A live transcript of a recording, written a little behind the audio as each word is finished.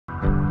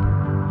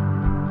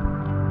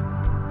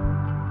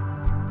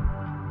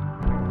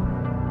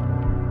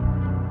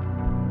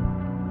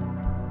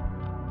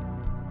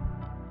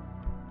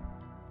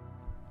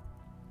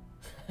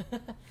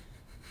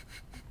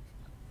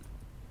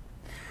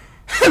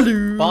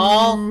Hello!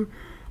 Ball!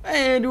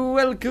 And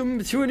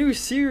welcome to a new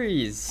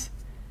series!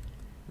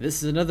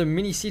 This is another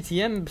mini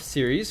CTM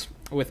series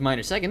with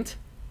Minor Second.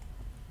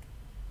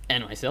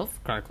 And myself,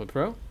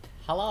 ChroniclerPro.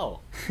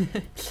 Hello.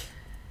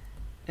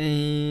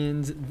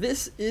 And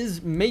this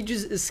is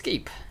Mage's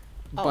Escape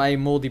by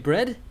Moldy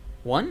Bread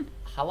 1.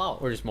 Hello.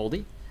 Or just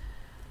Moldy.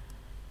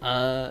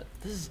 This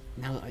is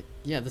now,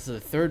 this is the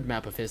third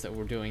map of his that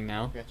we're doing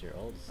now. You got your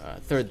old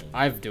Third, skin.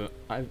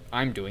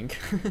 I'm doing.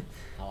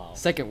 Hello.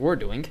 Second, we're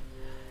doing.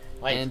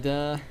 Wait.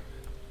 And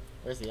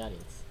Where's the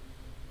audience?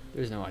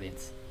 there's no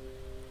audience.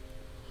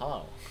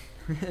 Hello.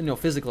 No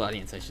physical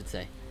audience, I should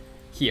say.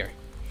 Here.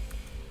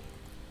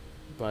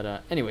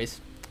 But anyways.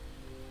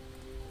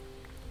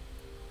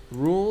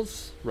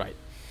 Rules, right.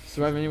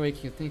 Survive any way you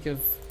can think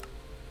of.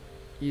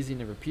 Easy,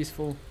 never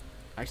peaceful.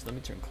 Actually, let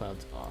me turn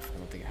clouds off. I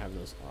don't think I have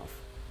those off.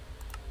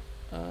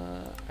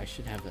 I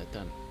should have that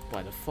done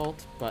by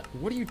default, but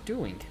what are you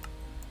doing?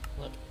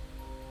 Look.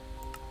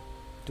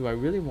 Do I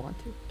really want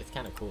to? It's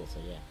kind of cool, so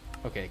yeah.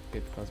 Okay,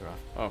 good. Clouds are off.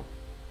 Oh.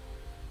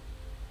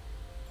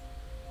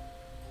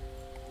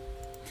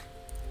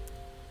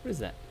 What is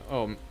that?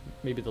 Oh,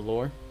 maybe the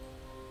lore?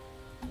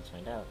 Let's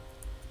find out.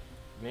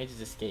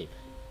 Mage's Escape.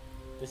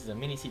 This is a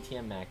mini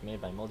CTM Mac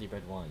made by Moldy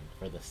Bread 1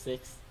 for the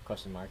 6th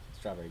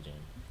Strawberry Jam.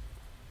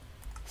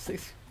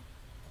 6.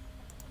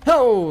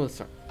 Oh,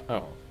 sorry.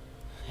 Oh.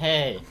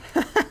 Hey.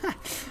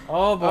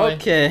 Oh boy.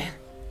 Okay.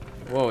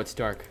 Whoa, it's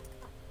dark.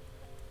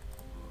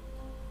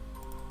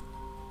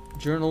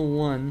 Journal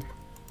 1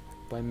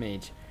 by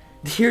Mage.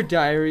 Dear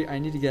Diary, I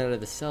need to get out of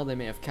the cell. They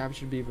may have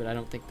captured me, but I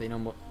don't think they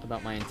know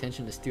about my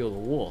intention to steal the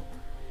wool.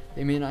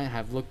 They may not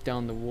have looked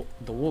down the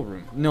wool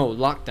room. No,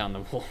 locked down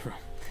the wool room.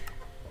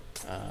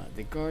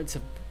 The guards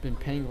have been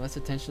paying less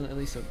attention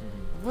lately, so...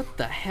 What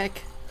the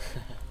heck?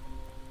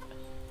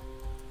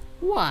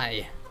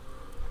 Why?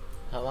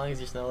 How long is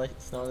your snow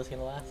list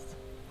gonna last?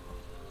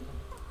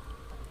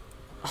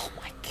 Oh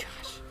my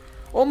gosh.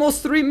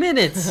 Almost 3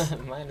 minutes!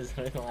 Mine is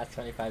only gonna last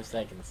 25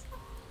 seconds.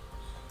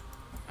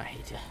 I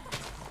hate it.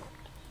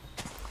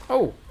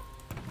 Oh!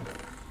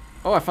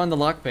 Oh, I found the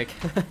lockpick.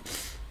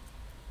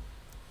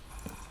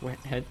 Wait,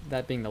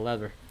 that being the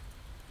leather.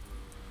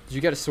 Did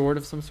you get a sword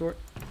of some sort?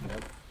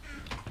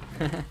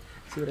 Nope.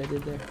 See what I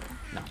did there?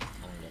 No. I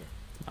don't get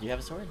it. Do you have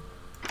a sword? Is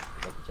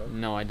that the joke?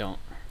 No, I don't,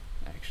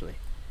 actually.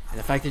 And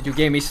the fact that you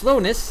gave me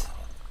slowness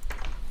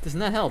does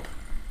not help.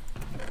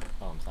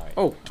 Oh, I'm sorry.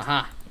 Oh,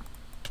 aha.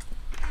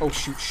 Oh,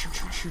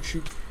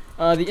 shoot.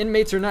 The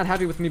inmates are not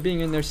happy with me being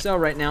in their cell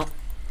right now.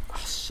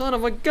 Oh, son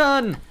of a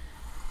gun!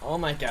 Oh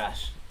my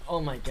gosh. Oh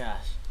my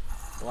gosh.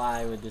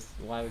 Why would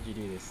you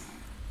do this?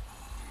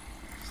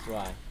 Just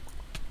why?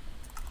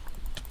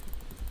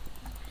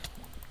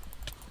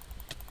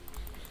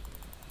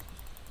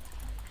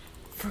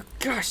 For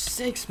gosh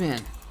sakes,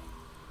 man.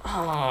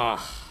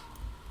 Ah.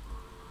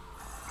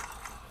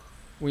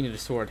 We need a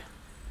sword.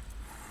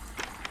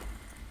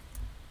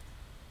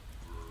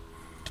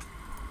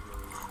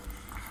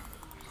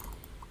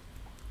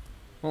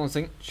 Hold on a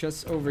second.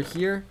 Chests over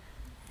here.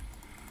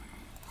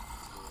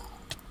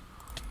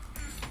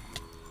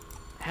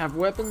 Have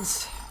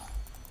weapons.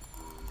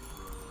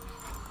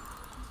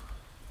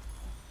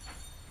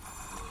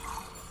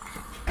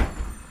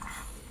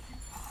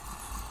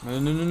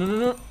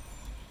 No.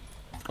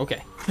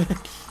 Okay.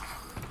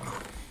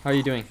 How are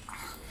you doing?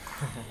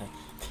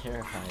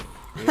 Terrified.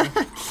 Did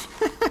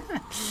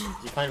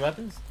you find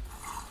weapons?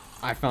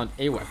 I found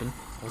a weapon.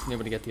 I wasn't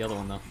able to get the other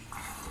one though.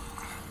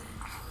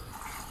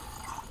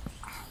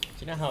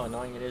 Do you know how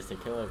annoying it is to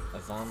kill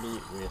a zombie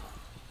with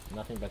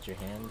nothing but your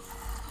hands?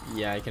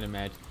 Yeah, I can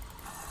imagine.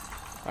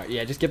 Alright,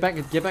 yeah, just get back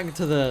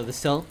into the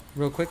cell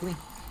real quickly.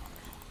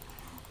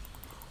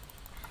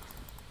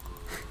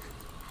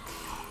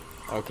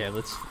 Okay,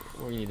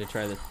 we need to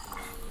try this.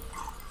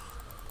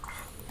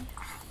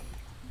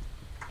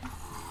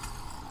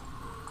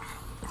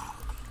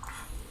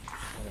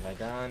 What have I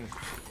done?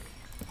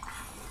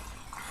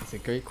 That's a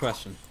great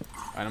question.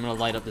 Alright, I'm gonna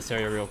light up this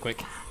area real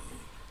quick.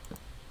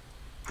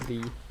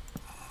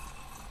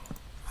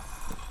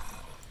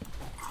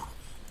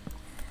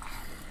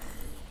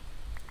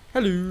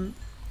 Hello.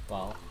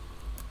 Well.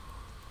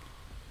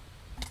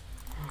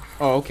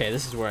 Oh, okay,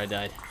 this is where I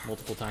died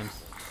multiple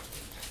times.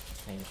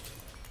 Dang it.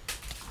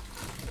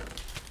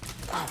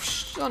 Oh,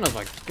 son of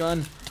a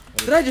gun.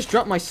 Did I just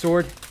drop my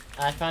sword?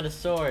 I found a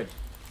sword.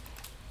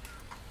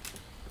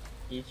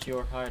 Eat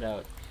your heart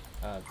out,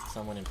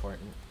 someone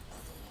important.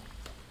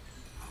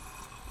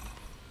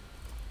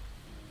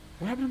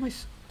 What happened to my...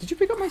 Did you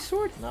pick up my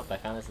sword? Nope, I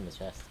found this in the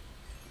chest.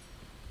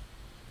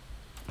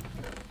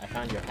 I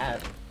found your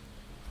hat.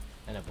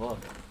 And a book.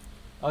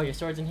 Oh, your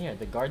sword's in here.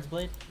 The guard's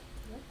blade?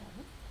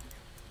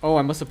 Oh,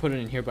 I must have put it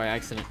in here by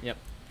accident. Yep.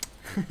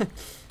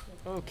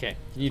 Okay.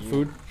 You need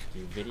food? Do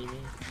you vidi me?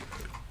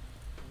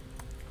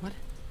 What?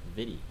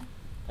 Vidi.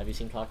 Have you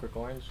seen Clockwork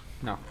Orange?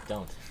 No.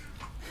 Don't.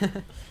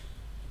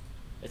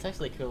 It's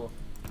actually a cool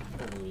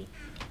movie.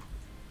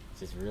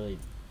 It's just really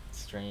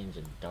strange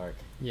and dark.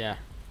 Yeah.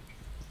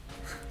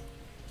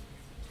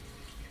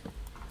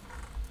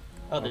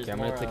 Oh, there's Okay, I'm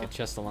more, gonna take a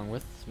chest along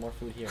with. there's more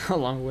food here.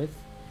 Along with.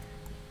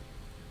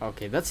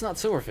 Okay, that's not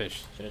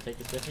silverfish. Should I take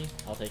this with me?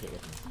 I'll take it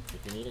with me.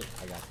 If you need it,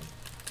 I got some.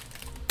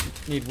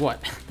 Need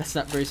what? That's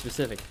not very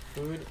specific.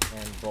 Food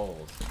and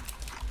bowls.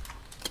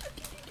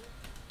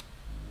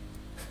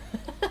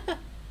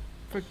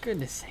 For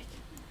goodness sake.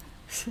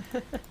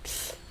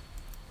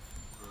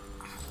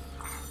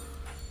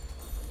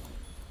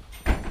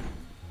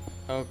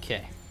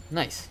 Okay,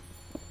 nice.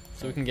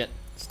 So we can get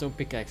stone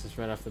pickaxes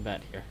right off the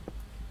bat here.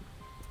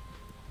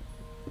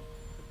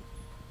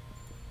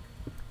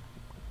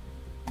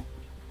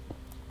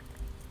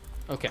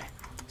 Okay,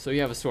 so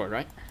you have a sword,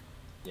 right?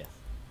 Yes.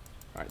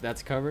 Alright,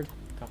 that's covered.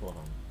 A couple of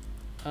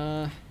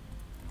them.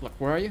 Look,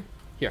 where are you?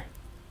 Here.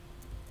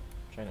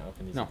 Trying to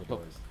open these No, other look,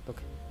 doors.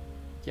 look.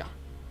 Yeah.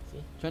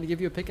 See? Trying to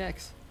give you a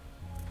pickaxe.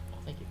 Oh,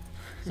 thank you.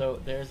 So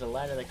there's a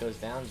ladder that goes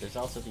down. There's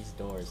also these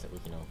doors that we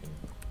can open.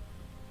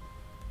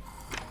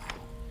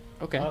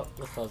 Okay. Oh,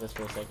 let's close this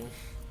for a second.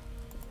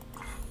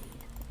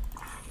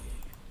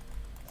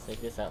 Let's take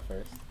this out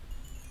first.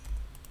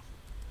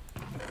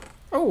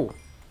 Oh!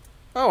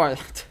 Oh,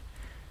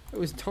 it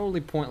was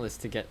totally pointless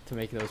to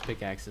make those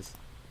pickaxes.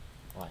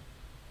 Why?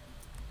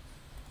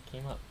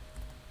 Came up.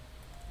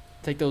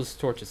 Take those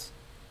torches.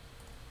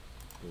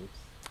 Oops.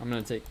 I'm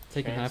gonna take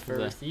half Transfer of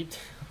the. receipt?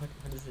 What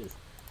is this?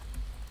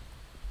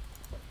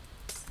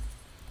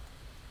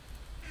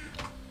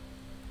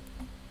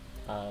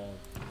 Okay.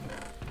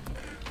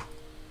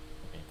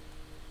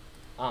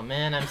 Oh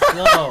man, I'm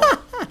slow!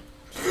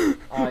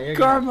 Oh, you're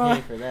Karma. gonna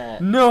pay for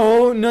that.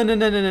 No, no, no,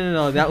 no, no, no,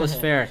 no. That was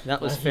fair.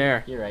 That was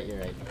fair. You're right, you're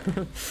right.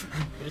 But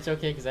it's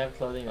okay because I have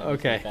clothing that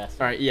makes me Okay.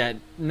 faster. All right. Yeah.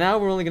 Now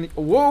we're only gonna.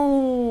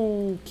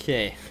 Whoa.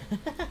 Okay.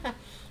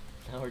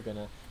 Now we're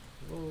gonna.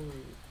 Whoa.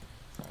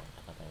 Sorry,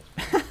 I thought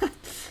that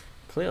was.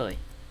 Clearly.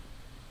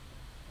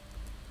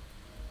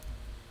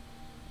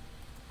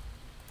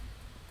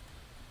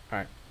 All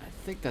right. I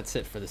think that's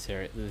it for this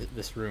area.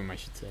 This room, I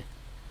should say.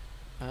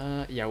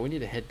 Yeah. We need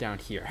to head down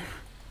here.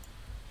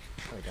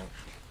 No, we don't.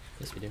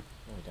 Yes, we do. No,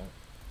 we don't.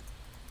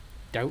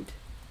 Doubt?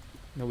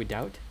 No, we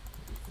doubt.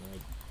 No, we.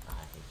 I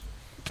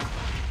hate you.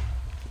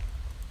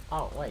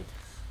 Oh wait.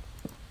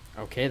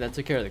 Okay, that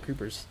took care of the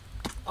creepers.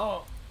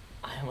 Oh,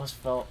 I almost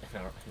fell. No,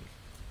 that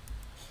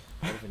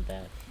would have been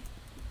bad.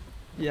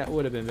 Yeah, it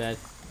would have been bad.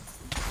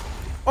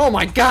 Oh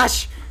my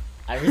gosh!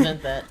 I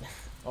resent that,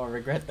 or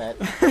regret that.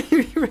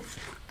 Cheese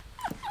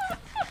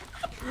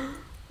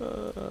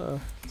and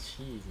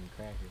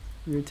crackers.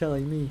 You're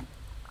telling me.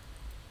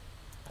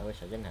 I wish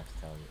I didn't have to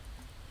tell you.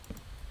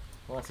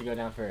 Who wants to go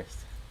down first?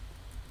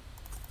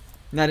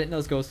 Not it,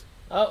 nose goes.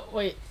 Oh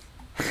wait.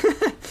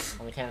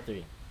 On the count of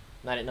 3.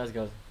 Not it, nose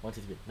goes. 1,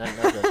 2, 3. Not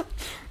it, nose goes.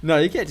 No,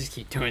 you can't just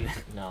keep doing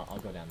that. No, I'll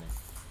go down there.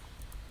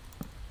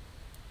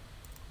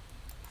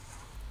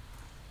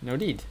 No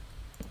need.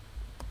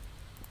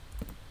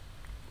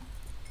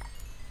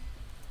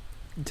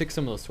 You took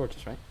some of those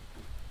torches, right?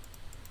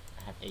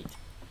 I have 8.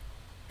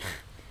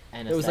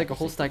 And It was like a of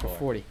whole stack of 64.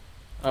 40.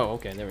 Oh,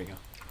 okay, there we go.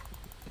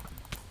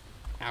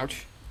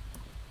 Ouch.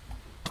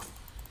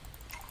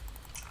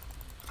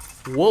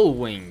 Wool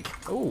wing.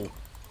 Oh.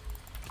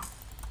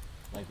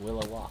 Like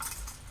Willow Walk.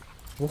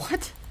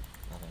 What?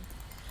 Nothing.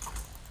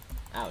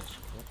 Ouch.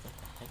 What the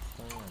heck's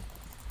going on?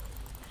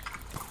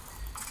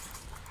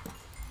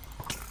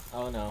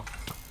 Oh no.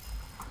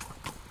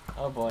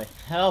 Oh boy.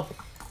 Help!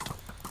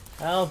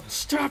 Help!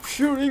 Stop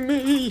shooting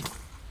me!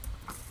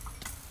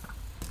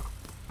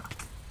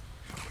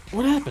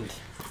 What happened?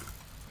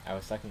 I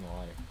was stuck in the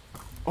water.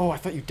 Oh, I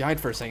thought you died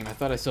for a second. I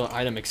thought I saw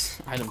items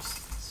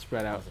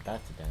spread I out. was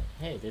about to die.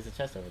 Hey, there's a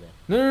chest over there.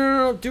 No, no,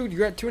 no, no, dude,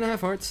 you're at 2.5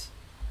 hearts.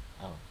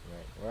 Oh,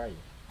 right. Where are you?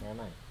 Where am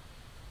I? I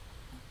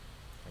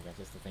got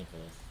just the thing for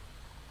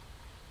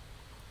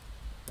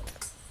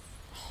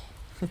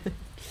this.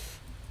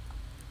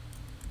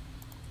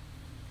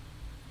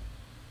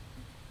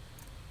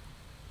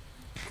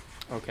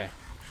 Okay.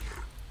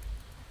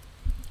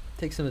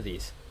 Take some of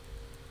these.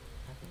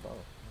 I have a bow.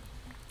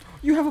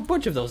 You have a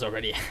bunch of those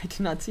already. I did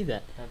not see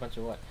that. I have a bunch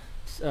of what?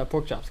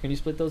 Pork chops. Can you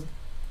split those?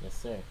 Yes,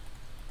 sir.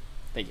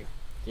 Thank you.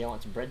 Do you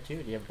want some bread too?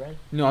 Do you have bread?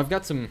 No, I've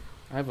got some.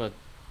 I have a.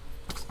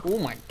 Oh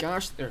my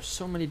gosh, there's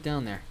so many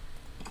down there.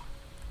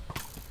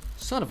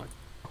 Son of a.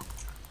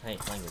 Hey,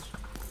 language.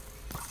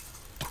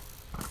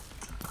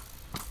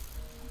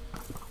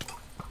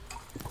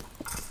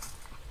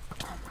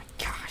 Oh my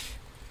gosh.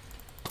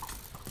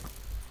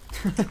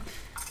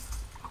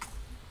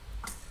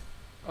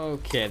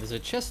 Okay, there's a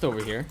chest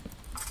over here.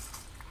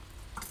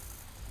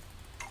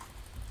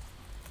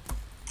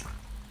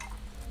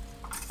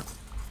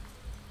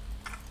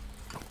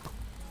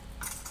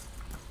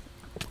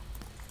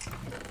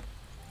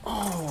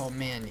 Oh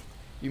man,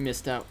 you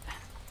missed out.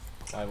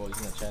 Why, what was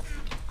in the chest?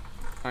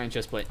 Iron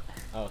chest plate.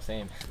 Oh,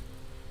 same.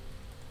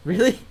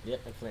 Really?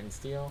 Yep, and flint and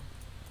steel,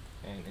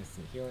 and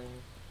instant healing,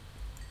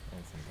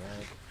 and some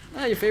bread.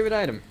 Ah, your favorite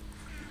item.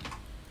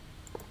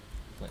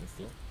 Flint and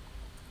steel?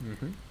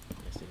 Mm-hmm.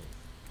 Yes, it is.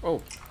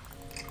 Oh.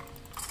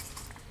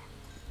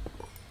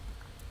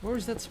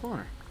 Where's that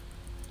spawner?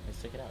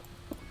 Let's check it out.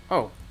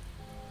 Oh.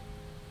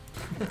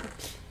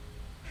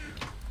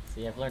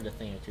 See, I've learned a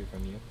thing or two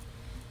from you.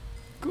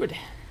 Good.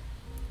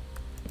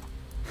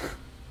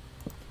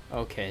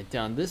 Okay,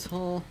 down this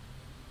hall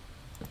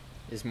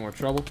is more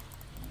trouble.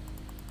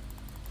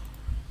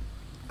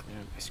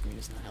 My screen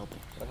is not helping.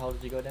 What hall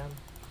did you go down?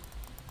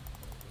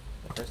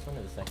 The first one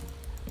or the second?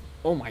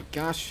 Oh my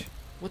gosh,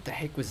 what the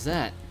heck was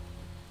that?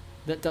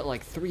 That dealt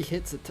like 3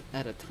 hits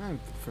at a time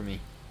for me.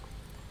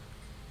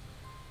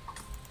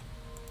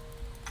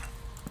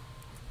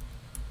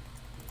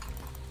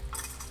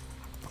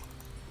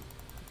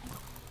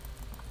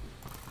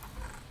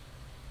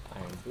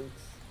 Iron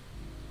boots,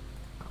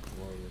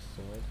 warrior's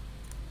sword,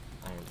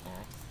 iron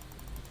axe.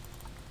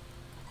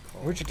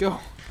 Where'd you go?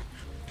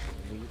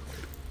 Wheat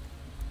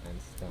and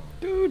stone.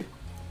 Dude!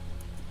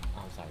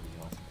 Oh, I'm sorry, did you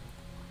want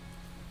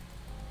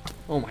something?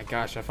 Oh my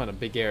gosh, I found a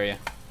big area.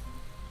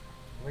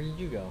 Where did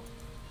you go?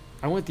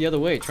 I went the other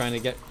way trying to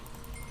get...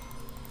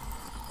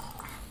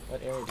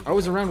 What area did you I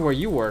was go? around where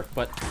you were,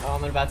 but... Oh,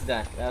 I'm about to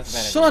die. That's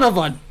bad. Son of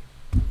a...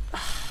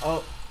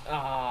 Oh,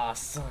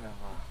 son of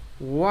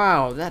a...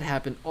 Wow, that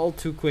happened all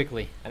too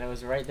quickly. And it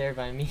was right there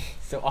by me,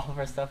 so all of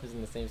our stuff is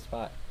in the same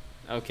spot.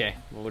 Okay,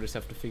 well we'll just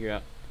have to figure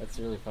out That's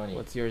really funny.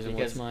 what's yours and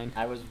what's Because mine.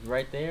 I was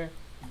right there,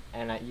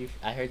 and I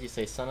heard you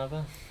say son of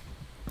a,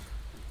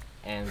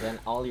 and then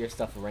all your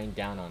stuff rained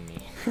down on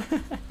me.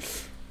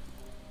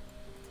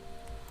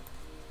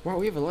 Wow,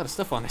 we have a lot of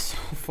stuff on us so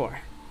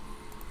far.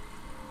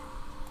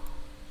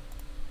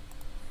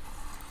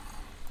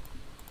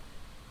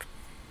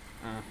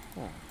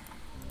 Uh-huh.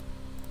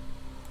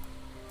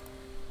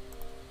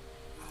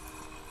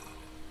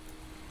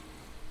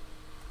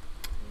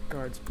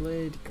 Guard's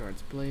blade,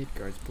 guard's blade,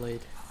 guard's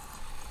blade.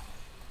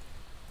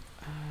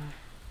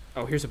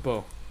 Oh, here's a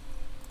bow.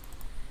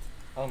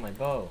 Oh, my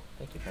bow.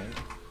 Thank you, friend.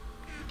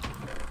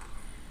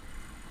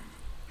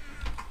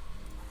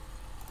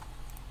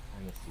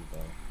 I missed you, bow.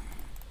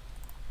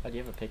 Oh, do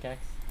you have a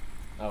pickaxe?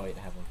 Oh, wait,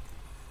 I have one.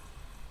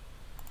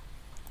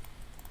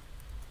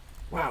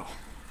 Wow,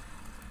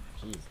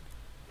 Jeez.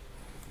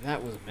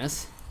 that was a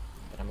mess.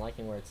 But I'm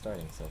liking where it's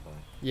starting so far.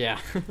 Yeah.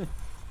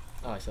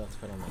 Oh, I still have to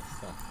put on my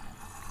stuff.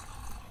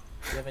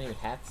 Do you have any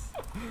hats?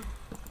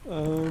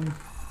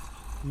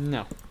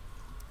 No.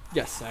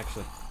 Yes,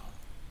 actually.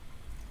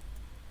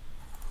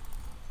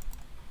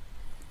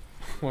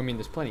 Well, I mean,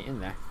 there's plenty in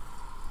there.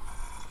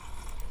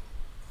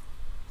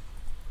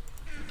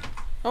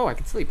 Oh, I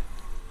can sleep.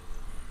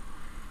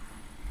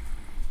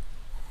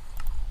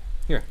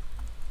 Here.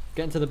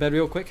 Get into the bed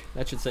real quick.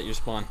 That should set your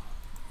spawn.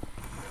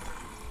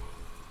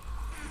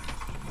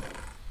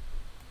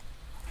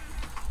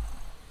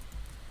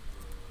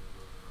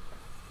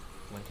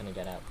 When can I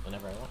get out?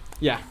 Whenever I want.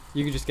 Yeah,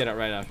 you can just get out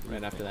right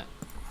after that.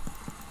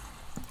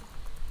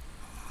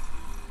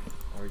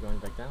 Are we going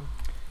back down?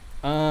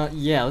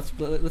 Yeah,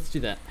 let's do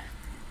that.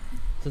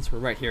 Since we're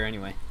right here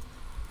anyway.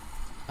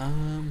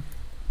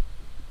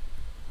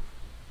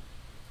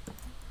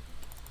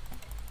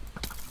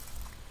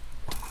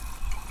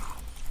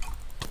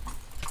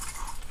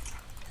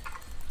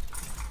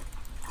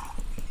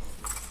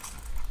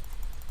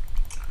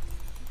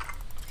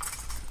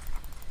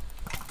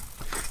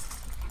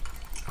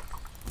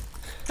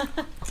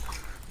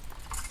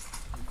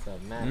 It's a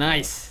mad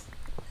Nice.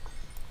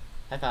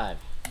 High five.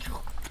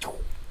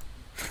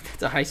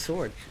 That's a high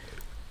sword.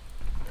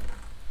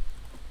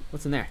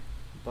 What's in there?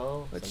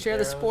 Bow. Let's some share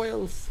the arrows,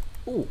 spoils.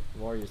 Ooh.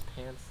 Warrior's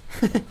pants.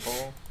 Some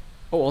coal.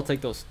 Oh, I'll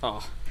take those.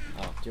 Oh.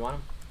 Oh, do you want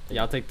them?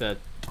 Yeah, I'll take the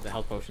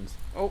health potions.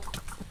 Oh,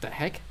 what the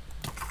heck?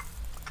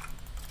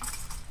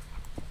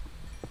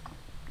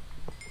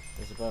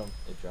 There's a bow.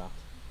 It dropped.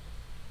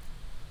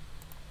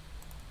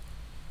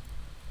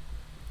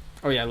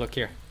 Oh yeah, look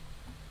here.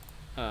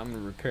 I'm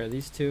gonna repair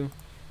these two,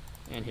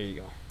 and here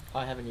you go. Oh,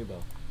 I have a new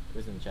bow. It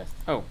was in the chest.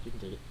 Oh. You can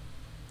take it.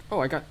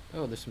 Oh, I got.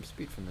 Oh, there's some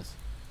speed from this.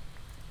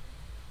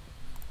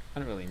 I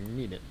don't really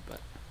need it,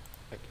 but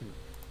I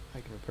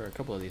can repair a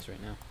couple of these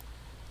right now.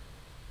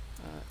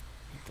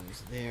 Put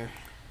those there.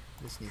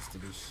 This needs to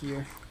be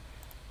here.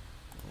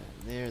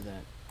 That there.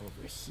 That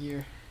over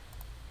here.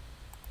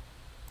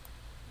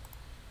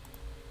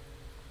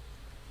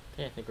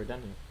 Okay, I think we're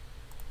done here.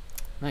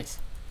 Nice.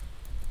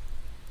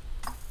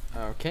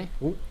 Okay.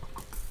 Ooh.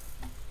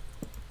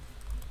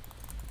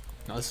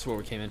 No, this is where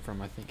we came in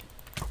from, I think.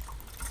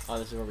 Oh,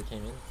 this is where we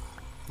came in?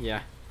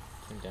 Yeah.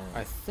 Came down.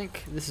 I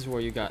think this is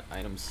where you got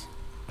items.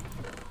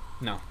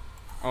 No.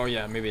 Oh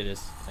yeah, maybe it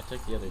is. I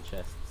took the other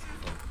chests. So.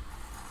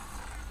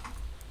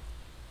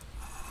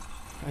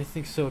 I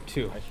think so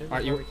too. Are you sure Are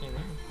this is you? where we came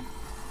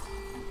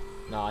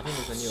in? No, I think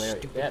there's a new area.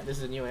 Stupid Yeah, this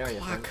is a new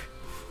area. Fuck.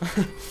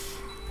 Friend.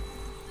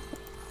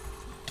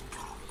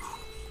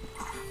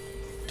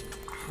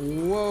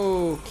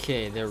 Whoa.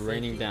 Okay, they're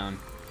raining down.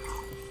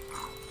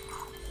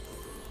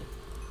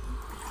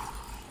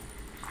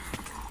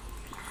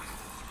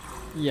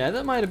 Yeah,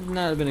 that might have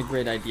not have been a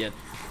great idea.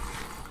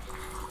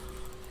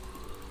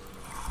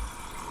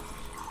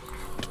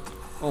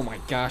 Oh my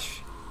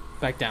gosh.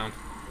 Back down.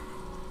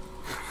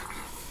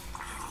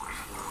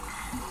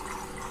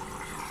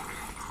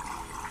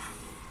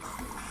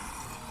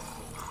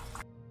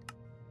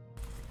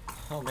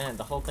 Oh man,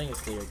 the whole thing is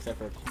clear except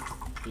for a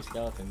few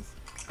skeletons.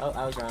 Oh,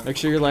 I was wrong. Make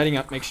sure you're lighting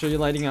up. Make sure you're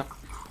lighting up.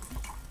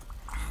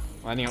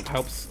 Lighting up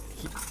helps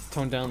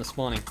tone down the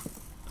spawning.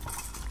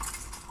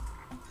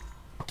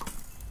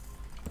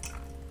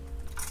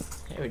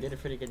 Hey, we did a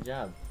pretty good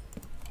job.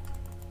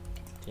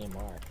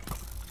 TMR.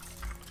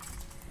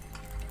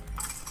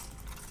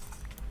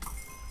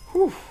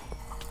 Whew.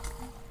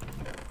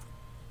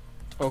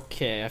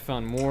 Okay, I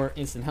found more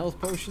instant health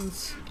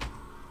potions.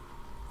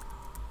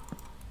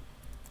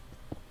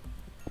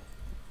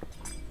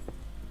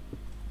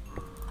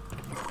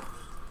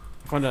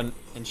 I found an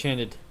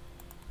enchanted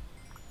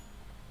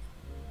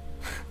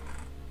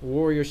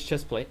warrior's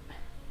chestplate.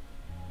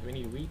 Do we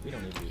need wheat? We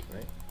don't need wheat,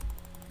 right?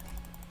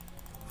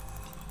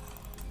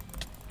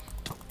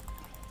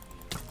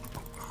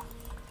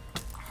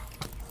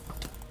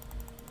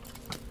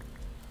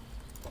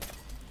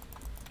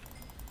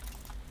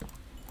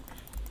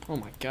 Oh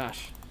my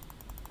gosh.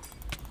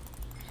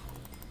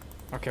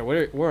 Okay,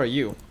 where are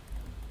you?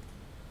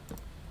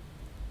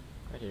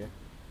 Right here.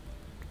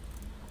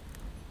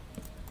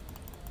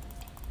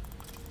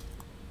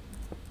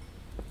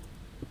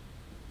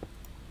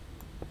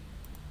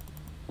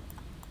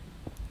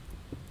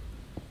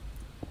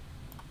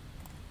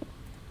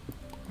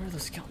 Where are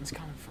those skeletons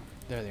coming from?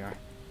 There they are.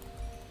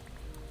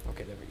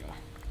 Okay, there we go.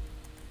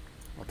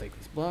 I'll take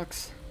these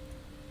blocks.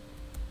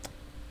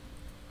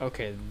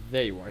 Okay,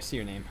 there you are. I see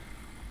your name.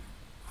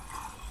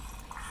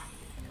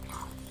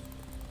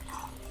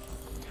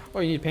 Oh,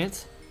 you need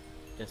pants?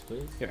 Yes,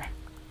 please. Here.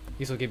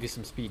 These will give you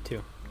some speed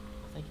too.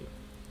 Thank you.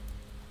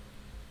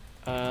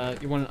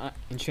 You want an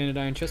enchanted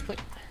iron chestplate?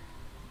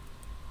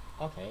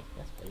 Okay,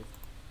 yes, please.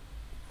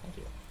 Thank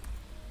you.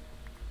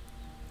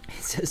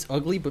 It says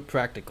ugly but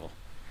practical.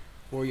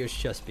 Warrior's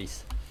chest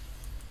piece.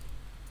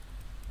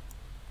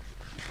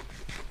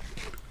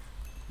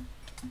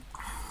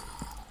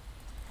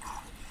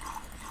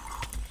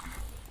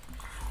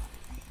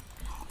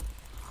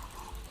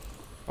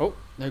 Oh,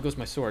 there goes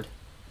my sword.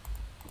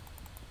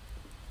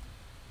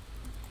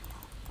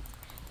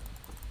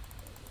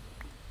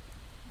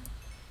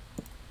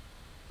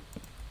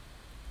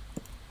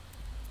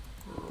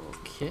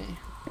 Okay.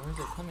 Where is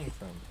it coming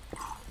from?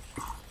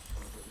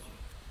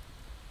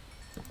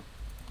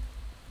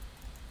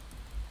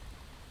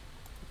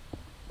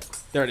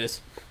 There it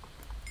is.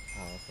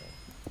 Oh,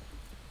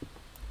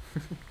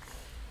 okay.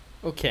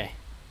 Okay.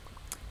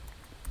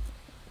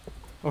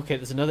 Okay,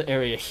 there's another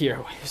area here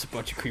where there's a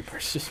bunch of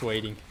creepers just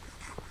waiting.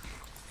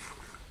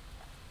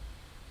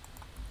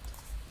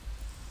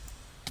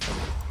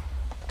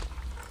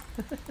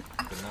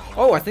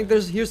 Oh, I think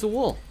here's the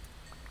wool.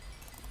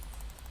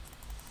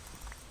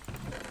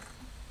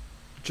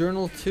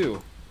 Journal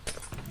 2.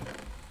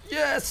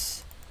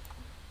 Yes!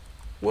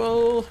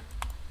 Well...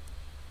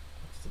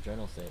 What's the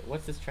journal say?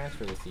 What's this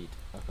transfer receipt?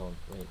 Oh,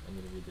 wait, I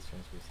need to read this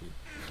transfer receipt.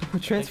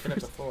 Transfer I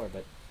picked it up before,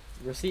 but...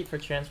 Receipt for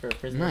transfer of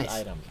prisoner's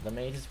Nice. item. The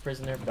mage's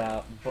prisoner's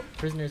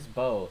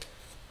bow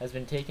has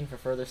been taken for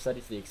further study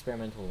to the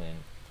experimental wing.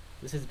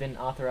 This has been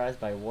authorized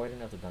by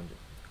Warden of the Dungeon.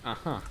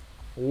 Uh-huh.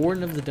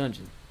 Warden of the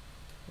Dungeon.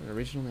 What an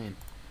original name.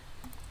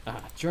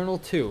 Journal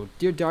 2.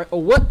 Dear Dar... Oh,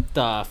 what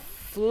the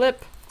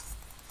flip?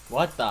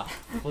 What the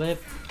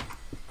flip?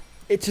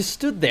 It just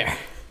stood there.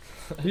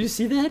 Did you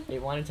see that?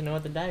 It wanted to know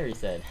what the diary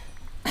said.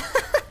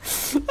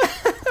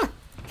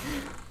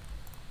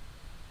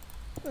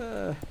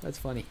 That's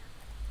funny.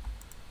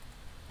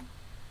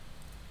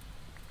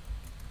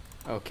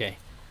 Okay.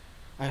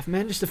 I have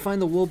managed to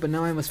find the wool, but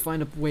now I must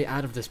find a way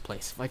out of this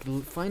place. If I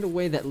can find a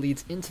way that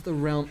leads into the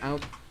realm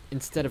out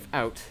instead of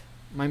out,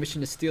 my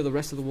mission to steal the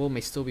rest of the wool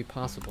may still be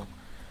possible.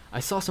 I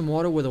saw some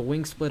water where the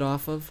wing split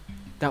off of.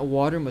 That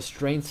water must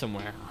drain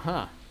somewhere.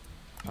 Aha.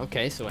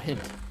 Okay, so a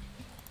hint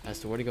as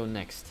to where to go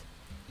next.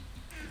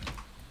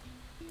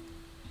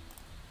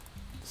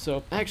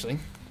 So, actually,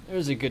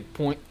 there's a good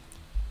point.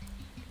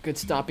 Good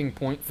stopping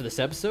point for this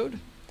episode.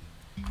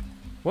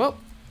 Well,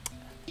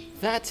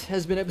 that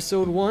has been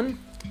episode 1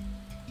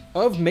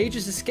 of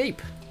Mage's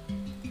Escape.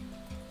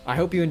 I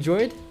hope you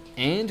enjoyed,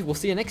 and we'll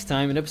see you next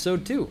time in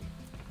episode 2.